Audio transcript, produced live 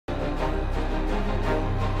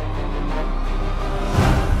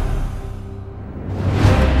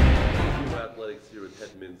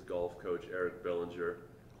Dunes golf coach Eric Billinger.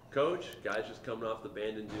 Coach, guys just coming off the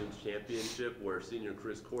Bandon Dunes Championship where senior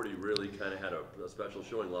Chris Cordy really kind of had a special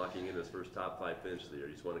showing, locking in his first top 5 finish of the year.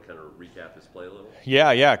 You just want to kind of recap his play a little?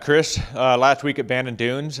 Yeah. Chris, last week at Bandon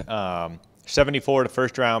Dunes, 74 the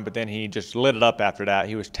first round, but then he just lit it up after that.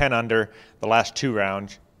 He was 10 under the last 2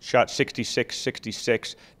 rounds, shot 66,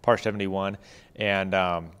 66, par 71, and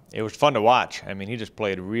it was fun to watch. I mean, he just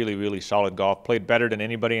played really, really solid golf, played better than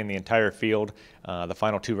anybody in the entire field the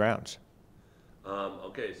final 2 rounds.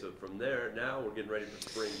 Okay, so from there, now we're getting ready for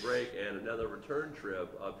spring break and another return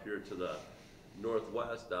trip up here to the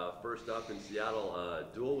Northwest. First up in Seattle,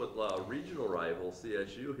 duel with regional rival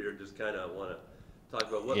CSU here. Just kind of want to talk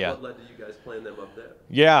about what led to you guys playing them up there.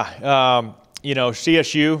 Yeah,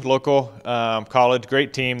 CSU, local college,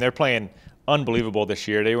 great team. They're playing unbelievable this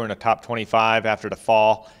year. They were in the top 25 after the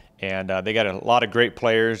fall. And they got a lot of great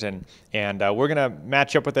players, and we're going to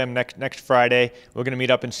match up with them next Friday. We're going to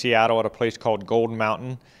meet up in Seattle at a place called Golden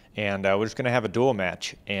Mountain, and we're just going to have a duel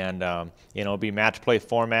match. And it'll be match play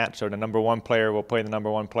format, so the number 1 player will play the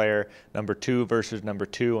number 1 player, number 2 versus number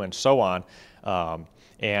 2, and so on.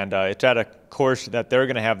 It's at a course that they're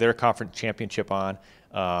going to have their conference championship on.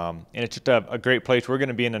 And it's just a great place. We're going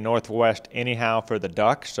to be in the Northwest anyhow for the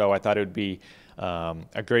Ducks, so I thought it would be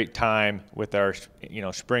a great time with our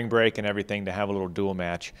spring break and everything to have a little duel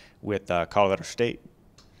match with Colorado State.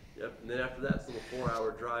 Yep, and then after that, it's a little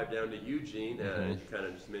 4-hour drive down to Eugene, and you kind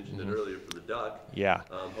of just mentioned it earlier for the Duck. Yeah.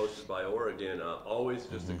 Hosted by Oregon. Always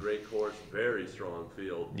just a great course, very strong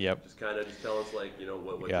field. Yep. Just tell us what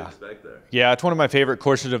to expect there. Yeah, it's one of my favorite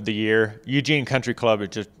courses of the year. Eugene Country Club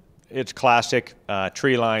is it's classic,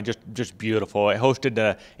 tree line, just beautiful. It hosted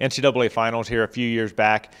the NCAA finals here a few years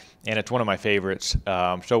back, and it's one of my favorites.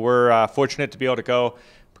 So we're fortunate to be able to go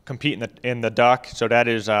compete in the Duck. So that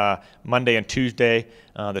is Monday and Tuesday,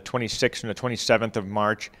 the 26th and the 27th of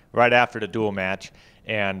March, right after the duel match.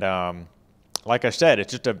 And like I said,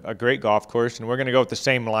 it's just a great golf course, and we're going to go with the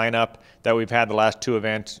same lineup that we've had the last 2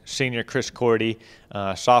 events. Senior Chris Cordy,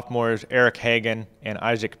 sophomores Eric Hagan and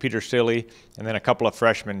Isaac Petersilly, and then a couple of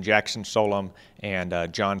freshmen, Jackson Solom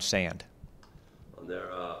and John Sand. On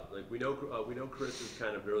there, we know Chris has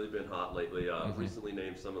kind of really been hot lately. Recently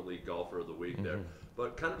named Summit League Golfer of the Week there.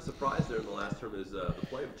 But kind of a surprise there in the last term is the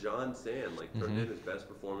play of John Sand, turned in his best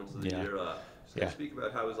performance of the year. Just speak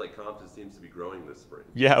about how his confidence seems to be growing this spring.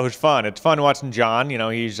 Yeah, it was fun. It's fun watching John.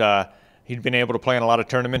 He'd been able to play in a lot of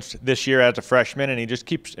tournaments this year as a freshman, and he just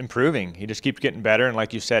keeps improving. He just keeps getting better, and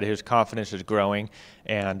like you said, his confidence is growing.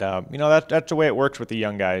 And that's the way it works with the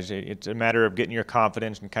young guys. It's a matter of getting your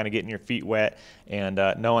confidence and kind of getting your feet wet and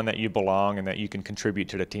knowing that you belong and that you can contribute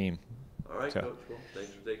to the team. All right, Coach. Well,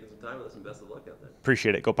 thanks for taking some time with us, and best of luck out there.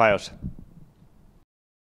 Appreciate it. Go Pios.